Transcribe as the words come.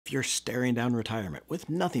If you're staring down retirement with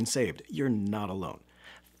nothing saved, you're not alone.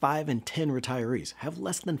 5 in 10 retirees have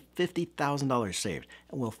less than $50,000 saved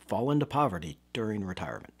and will fall into poverty during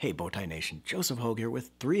retirement. Hey Bowtie Nation, Joseph Hogue here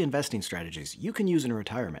with 3 investing strategies you can use in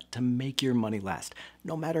retirement to make your money last,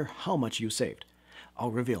 no matter how much you saved.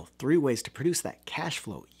 I'll reveal 3 ways to produce that cash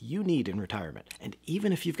flow you need in retirement. And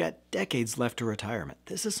even if you've got decades left to retirement,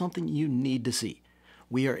 this is something you need to see.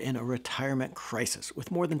 We are in a retirement crisis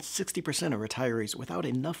with more than 60% of retirees without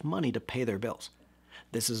enough money to pay their bills.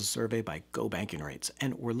 This is a survey by Go Banking Rates,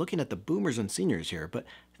 and we're looking at the boomers and seniors here, but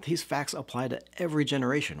these facts apply to every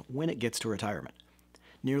generation when it gets to retirement.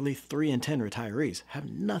 Nearly 3 in 10 retirees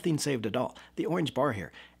have nothing saved at all, the orange bar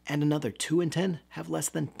here, and another 2 in 10 have less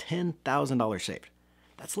than $10,000 saved.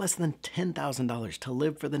 That's less than $10,000 to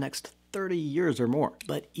live for the next 30 years or more.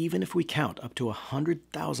 But even if we count up to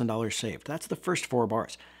 $100,000 saved, that's the first 4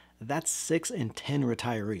 bars. That's 6 in 10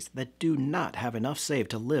 retirees that do not have enough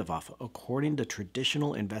saved to live off according to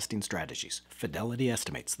traditional investing strategies. Fidelity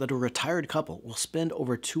estimates that a retired couple will spend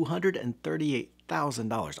over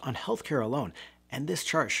 $238,000 on healthcare alone, and this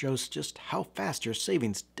chart shows just how fast your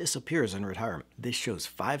savings disappears in retirement. This shows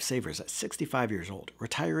 5 savers at 65 years old,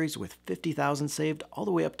 retirees with $50,000 saved all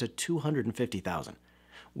the way up to $250,000.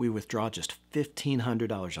 We withdraw just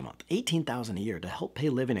 $1,500 a month, $18,000 a year to help pay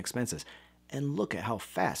living expenses, and look at how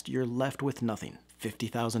fast you're left with nothing.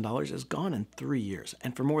 $50,000 is gone in 3 years,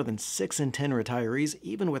 and for more than 6 in 10 retirees,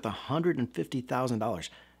 even with $150,000,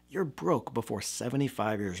 you're broke before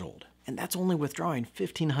 75 years old. And that's only withdrawing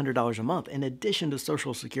 $1,500 a month in addition to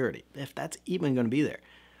Social Security, if that's even going to be there.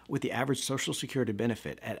 With the average Social Security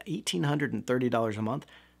benefit at $1,830 a month,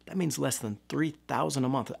 that means less than $3,000 a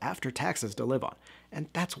month after taxes to live on, and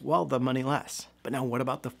that's while the money lasts. But now what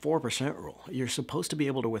about the 4% rule? You're supposed to be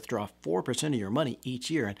able to withdraw 4% of your money each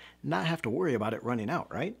year and not have to worry about it running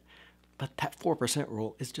out, right? But that 4%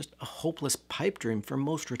 rule is just a hopeless pipe dream for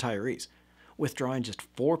most retirees. Withdrawing just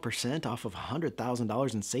 4% off of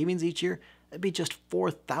 $100,000 in savings each year, that'd be just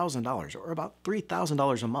 $4,000 or about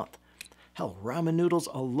 $3,000 a month. Hell, ramen noodles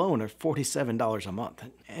alone are $47 a month.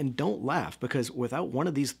 And don't laugh, because without one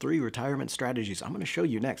of these 3 retirement strategies I'm going to show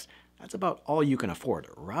you next, that's about all you can afford.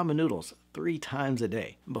 Ramen noodles 3 times a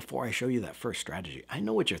day. Before I show you that first strategy, I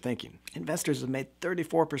know what you're thinking. Investors have made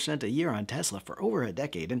 34% a year on Tesla for over a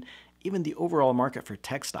decade, and even the overall market for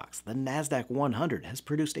tech stocks, the NASDAQ 100, has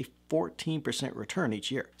produced a 14% return each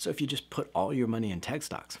year. So if you just put all your money in tech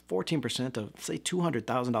stocks, 14% of, say,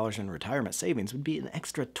 $200,000 in retirement savings would be an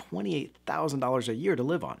extra $28,000 a year to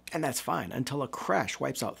live on. And that's fine until a crash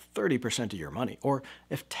wipes out 30% of your money, or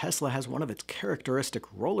if Tesla has one of its characteristic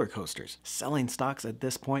roller coasters. Selling stocks at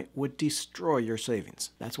this point would destroy your savings.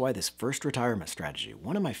 That's why this first retirement strategy,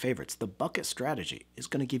 one of my favorites, the bucket strategy, is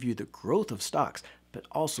going to give you the growth of stocks, but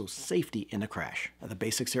also safety in a crash. Now, the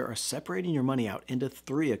basics here are separating your money out into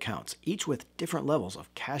 3 accounts, each with different levels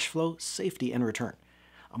of cash flow, safety, and return.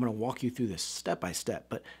 I'm going to walk you through this step by step,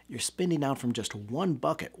 but you're spending down from just one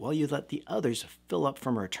bucket while you let the others fill up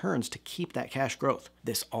from returns to keep that cash growth.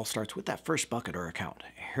 This all starts with that first bucket or account.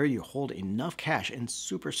 Here you hold enough cash in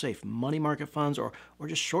super safe money market funds or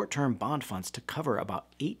just short-term bond funds to cover about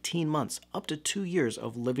 18 months up to 2 years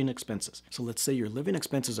of living expenses. So let's say your living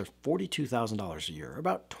expenses are $42,000 a year, or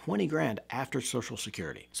about 20 grand after Social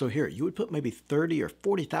Security. So here you would put maybe 30 or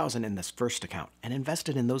 40,000 in this first account and invest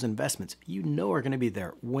it in those investments you know are going to be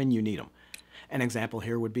there when you need them. An example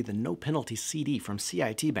here would be the no penalty CD from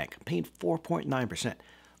CIT Bank, paying 4.9%.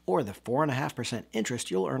 or the 4.5%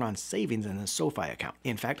 interest you'll earn on savings in the SoFi account.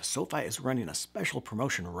 In fact, SoFi is running a special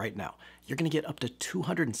promotion right now. You're going to get up to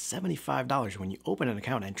 $275 when you open an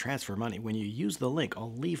account and transfer money when you use the link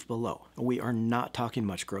I'll leave below. We are not talking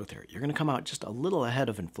much growth here. You're going to come out just a little ahead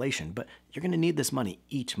of inflation, but you're going to need this money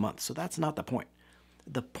each month, so that's not the point.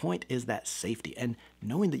 The point is that safety and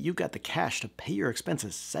knowing that you've got the cash to pay your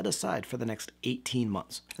expenses set aside for the next 18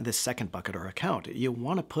 months. This second bucket or account, you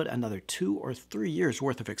want to put another 2 or 3 years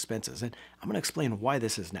worth of expenses, and I'm going to explain why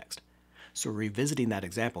this is next. So revisiting that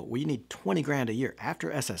example, where you need 20 grand a year after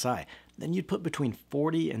SSI, then you'd put between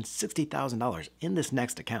 $40,000 and $60,000 in this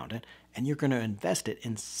next account, and you're going to invest it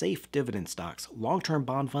in safe dividend stocks, long-term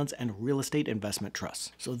bond funds, and real estate investment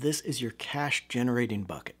trusts. So this is your cash generating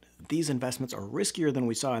bucket. These investments are riskier than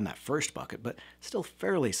we saw in that first bucket, but still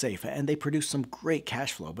fairly safe, and they produce some great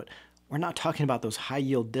cash flow. But we're not talking about those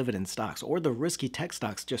high-yield dividend stocks or the risky tech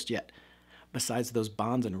stocks just yet. Besides those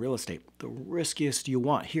bonds and real estate, the riskiest you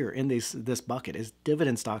want here in this bucket is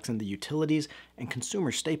dividend stocks in the utilities and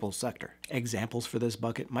consumer staples sector. Examples for this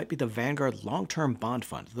bucket might be the Vanguard Long-Term Bond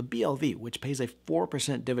Fund, the BLV, which pays a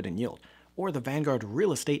 4% dividend yield, or the Vanguard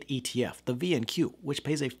Real Estate ETF, the VNQ, which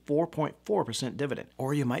pays a 4.4% dividend.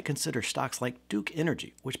 Or you might consider stocks like Duke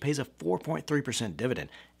Energy, which pays a 4.3% dividend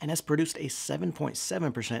and has produced a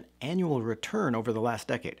 7.7% annual return over the last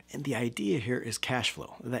decade. And the idea here is cash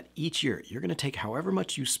flow, that each year you're going to take however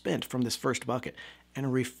much you spent from this first bucket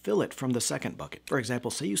and refill it from the second bucket. For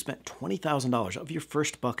example, say you spent $20,000 of your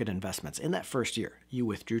first bucket investments in that first year. You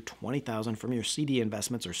withdrew $20,000 from your CD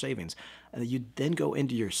investments or savings, and you then go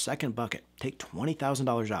into your second bucket, take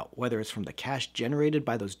 $20,000 out, whether it's from the cash generated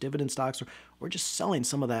by those dividend stocks or just selling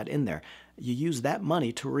some of that in there. You use that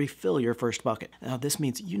money to refill your first bucket. Now, this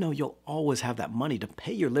means you'll always have that money to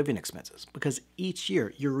pay your living expenses because each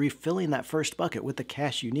year you're refilling that first bucket with the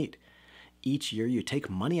cash you need. Each year, you take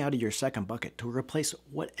money out of your second bucket to replace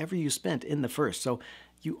whatever you spent in the first, so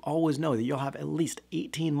you always know that you'll have at least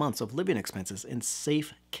 18 months of living expenses in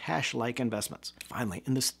safe, cash-like investments. Finally,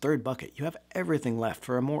 in this third bucket, you have everything left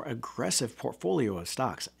for a more aggressive portfolio of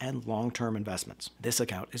stocks and long-term investments. This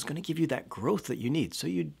account is going to give you that growth that you need so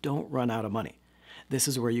you don't run out of money. This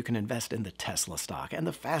is where you can invest in the Tesla stock and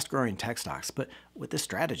the fast-growing tech stocks, but with this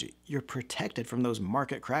strategy, you're protected from those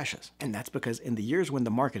market crashes. And that's because in the years when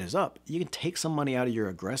the market is up, you can take some money out of your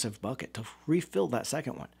aggressive bucket to refill that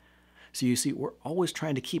second one. So you see, we're always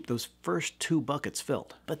trying to keep those first two buckets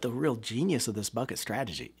filled. But the real genius of this bucket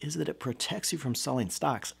strategy is that it protects you from selling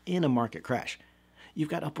stocks in a market crash. You've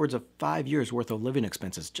got upwards of 5 years worth of living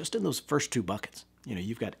expenses just in those first two buckets.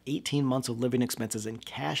 You've got 18 months of living expenses in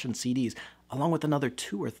cash and CDs, along with another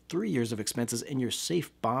 2 or 3 years of expenses in your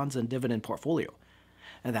safe bonds and dividend portfolio.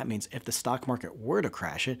 And that means if the stock market were to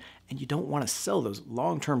crash it and you don't want to sell those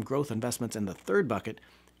long-term growth investments in the third bucket,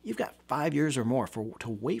 you've got 5 years or more to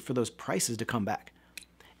wait for those prices to come back.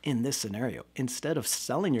 In this scenario, instead of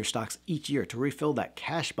selling your stocks each year to refill that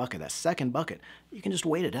cash bucket, that second bucket, you can just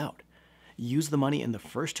wait it out. Use the money in the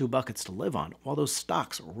first two buckets to live on while those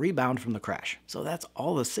stocks rebound from the crash. So that's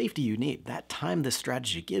all the safety you need, that time this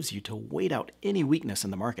strategy gives you to wait out any weakness in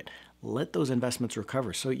the market. Let those investments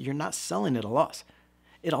recover so you're not selling at a loss.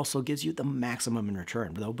 It also gives you the maximum in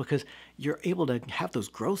return, though, because you're able to have those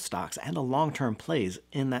growth stocks and the long-term plays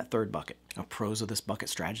in that third bucket. Now, pros of this bucket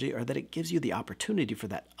strategy are that it gives you the opportunity for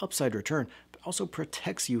that upside return, but also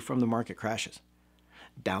protects you from the market crashes.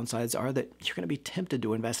 Downsides are that you're going to be tempted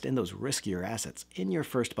to invest in those riskier assets in your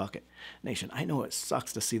first bucket. Nation, I know it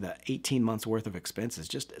sucks to see the 18 months worth of expenses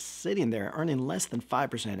just sitting there earning less than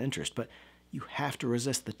 5% interest, but you have to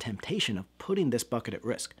resist the temptation of putting this bucket at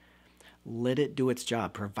risk. Let it do its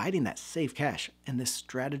job, providing that safe cash, and this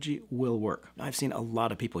strategy will work. Now, I've seen a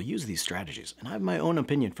lot of people use these strategies, and I have my own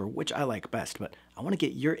opinion for which I like best, but I want to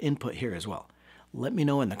get your input here as well. Let me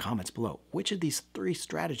know in the comments below which of these 3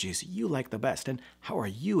 strategies you like the best and how are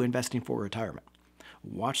you investing for retirement.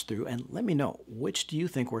 Watch through and let me know which do you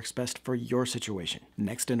think works best for your situation.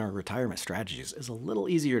 Next in our retirement strategies is a little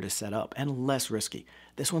easier to set up and less risky.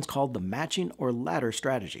 This one's called the matching or ladder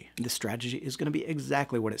strategy. This strategy is going to be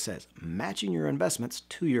exactly what it says, matching your investments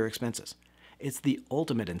to your expenses. It's the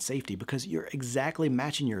ultimate in safety because you're exactly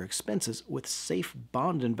matching your expenses with safe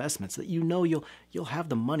bond investments that you'll have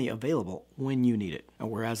the money available when you need it.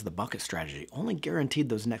 And whereas the bucket strategy only guaranteed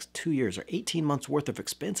those next 2 years or 18 months worth of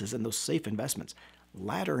expenses in those safe investments,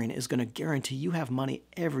 laddering is going to guarantee you have money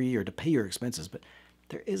every year to pay your expenses, but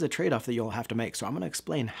there is a trade-off that you'll have to make, so I'm going to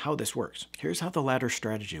explain how this works. Here's how the ladder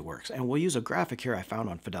strategy works, and we'll use a graphic here I found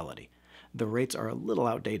on Fidelity. The rates are a little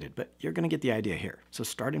outdated, but you're going to get the idea here. So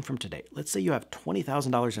starting from today, let's say you have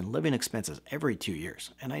 $20,000 in living expenses every 2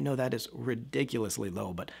 years. And I know that is ridiculously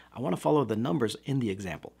low, but I want to follow the numbers in the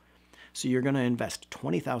example. So you're going to invest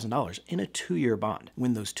 $20,000 in a 2-year bond.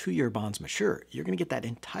 When those 2-year bonds mature, you're going to get that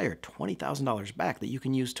entire $20,000 back that you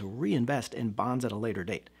can use to reinvest in bonds at a later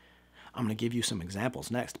date. I'm going to give you some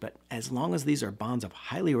examples next, but as long as these are bonds of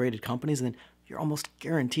highly rated companies, then you're almost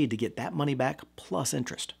guaranteed to get that money back plus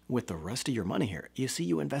interest. With the rest of your money here, you see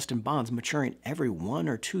you invest in bonds maturing every 1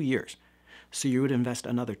 or 2 years. So you would invest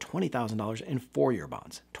another $20,000 in 4-year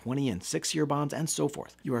bonds, 20 and 6-year bonds, and so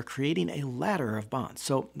forth. You are creating a ladder of bonds.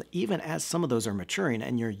 So even as some of those are maturing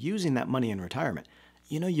and you're using that money in retirement,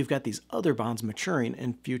 you've got these other bonds maturing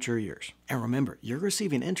in future years. And remember, you're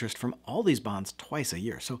receiving interest from all these bonds twice a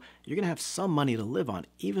year, so you're going to have some money to live on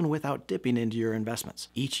even without dipping into your investments.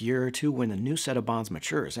 Each year or two when a new set of bonds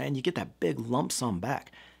matures and you get that big lump sum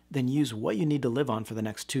back, then use what you need to live on for the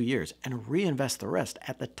next 2 years and reinvest the rest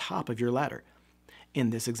at the top of your ladder. In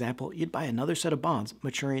this example, you'd buy another set of bonds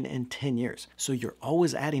maturing in 10 years. So you're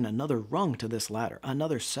always adding another rung to this ladder,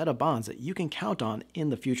 another set of bonds that you can count on in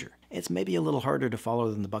the future. It's maybe a little harder to follow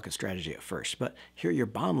than the bucket strategy at first, but here your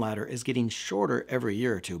bond ladder is getting shorter every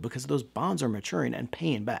year or two because those bonds are maturing and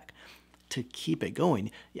paying back. To keep it going,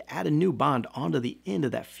 you add a new bond onto the end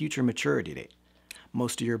of that future maturity date.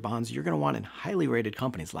 Most of your bonds you're going to want in highly rated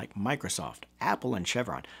companies like Microsoft, Apple, and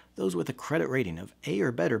Chevron, those with a credit rating of A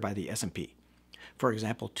or better by the S&P. For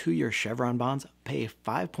example, 2-year Chevron bonds pay a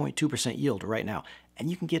 5.2% yield right now, and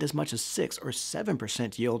you can get as much as 6 or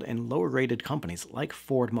 7% yield in lower rated companies like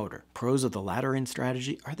Ford Motor. Pros of the latter end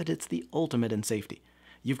strategy are that it's the ultimate in safety.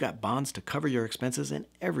 You've got bonds to cover your expenses in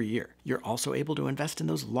every year. You're also able to invest in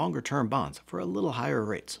those longer term bonds for a little higher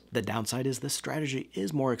rates. The downside is this strategy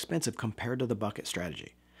is more expensive compared to the bucket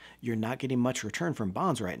strategy. You're not getting much return from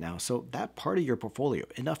bonds right now, so that part of your portfolio,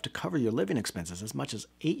 enough to cover your living expenses as much as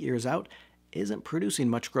 8 years out, isn't producing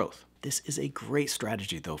much growth. This is a great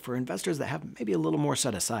strategy, though, for investors that have maybe a little more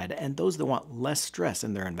set aside and those that want less stress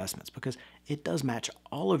in their investments, because it does match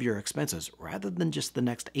all of your expenses rather than just the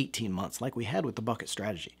next 18 months like we had with the bucket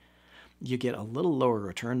strategy. You get a little lower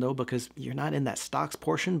return, though, because you're not in that stocks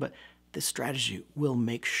portion, but this strategy will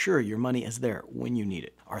make sure your money is there when you need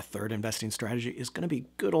it. Our third investing strategy is going to be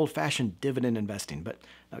good old-fashioned dividend investing, but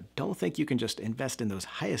now don't think you can just invest in those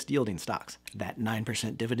highest yielding stocks. That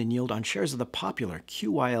 9% dividend yield on shares of the popular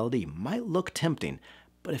QYLD might look tempting,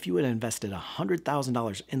 but if you had invested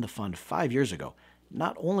 $100,000 in the fund 5 years ago,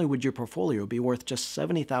 not only would your portfolio be worth just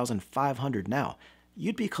 $70,500 now,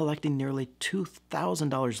 you'd be collecting nearly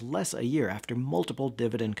 $2,000 less a year after multiple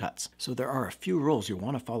dividend cuts. So there are a few rules you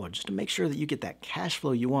want to follow just to make sure that you get that cash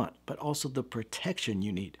flow you want, but also the protection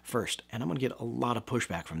you need. First, and I'm going to get a lot of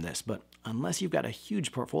pushback from this, but unless you've got a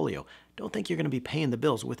huge portfolio, don't think you're going to be paying the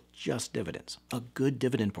bills with just dividends. A good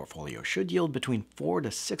dividend portfolio should yield between 4 to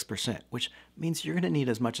 6%, which means you're going to need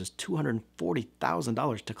as much as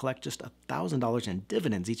 $240,000 to collect just $1,000 in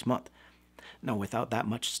dividends each month. Now, without that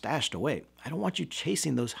much stashed away, I don't want you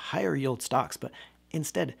chasing those higher yield stocks, but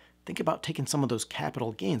instead, think about taking some of those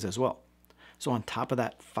capital gains as well. So on top of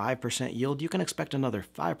that 5% yield, you can expect another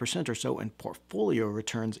 5% or so in portfolio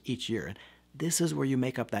returns each year. And this is where you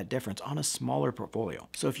make up that difference on a smaller portfolio.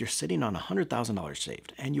 So if you're sitting on $100,000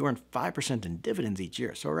 saved and you earn 5% in dividends each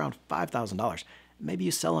year, so around $5,000, maybe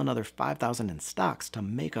you sell another $5,000 in stocks to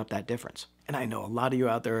make up that difference. And I know a lot of you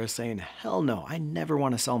out there are saying, hell no, I never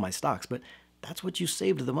want to sell my stocks, but that's what you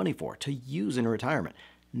saved the money for, to use in retirement.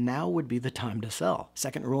 Now would be the time to sell.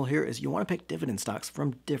 Second rule here is you want to pick dividend stocks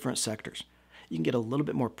from different sectors. You can get a little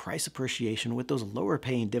bit more price appreciation with those lower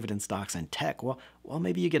paying dividend stocks in tech, while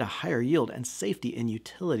maybe you get a higher yield and safety in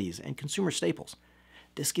utilities and consumer staples.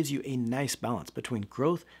 This gives you a nice balance between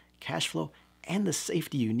growth, cash flow, and the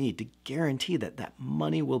safety you need to guarantee that that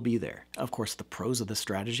money will be there. Of course, the pros of this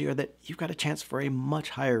strategy are that you've got a chance for a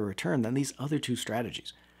much higher return than these other two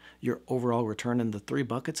strategies. Your overall return in the 3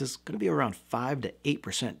 buckets is going to be around 5 to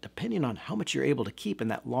 8%, depending on how much you're able to keep in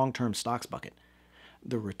that long-term stocks bucket.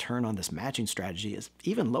 The return on this matching strategy is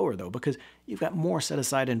even lower, though, because you've got more set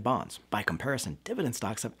aside in bonds. By comparison, dividend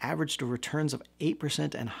stocks have averaged returns of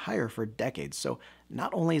 8% and higher for decades. So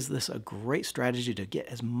not only is this a great strategy to get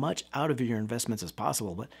as much out of your investments as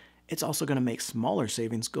possible, but it's also going to make smaller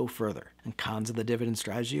savings go further. And cons of the dividend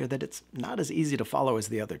strategy are that it's not as easy to follow as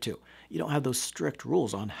the other two. You don't have those strict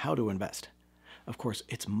rules on how to invest. Of course,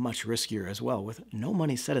 it's much riskier as well, with no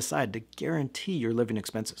money set aside to guarantee your living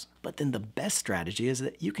expenses. But then the best strategy is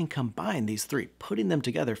that you can combine these 3, putting them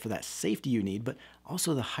together for that safety you need, but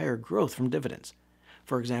also the higher growth from dividends.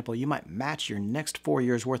 For example, you might match your next 4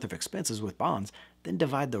 years' worth of expenses with bonds, then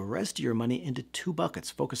divide the rest of your money into 2 buckets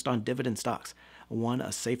focused on dividend stocks. One,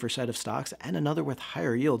 a safer set of stocks, and another with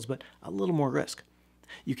higher yields but a little more risk.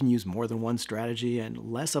 You can use more than one strategy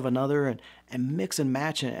and less of another, and mix and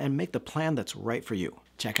match and make the plan that's right for you.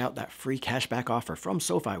 Check out that free cashback offer from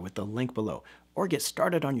SoFi with the link below, or get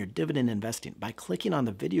started on your dividend investing by clicking on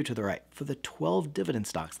the video to the right for the 12 dividend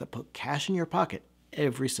stocks that put cash in your pocket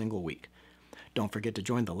every single week. Don't forget to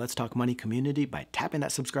join the Let's Talk Money community by tapping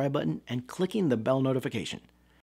that subscribe button and clicking the bell notification.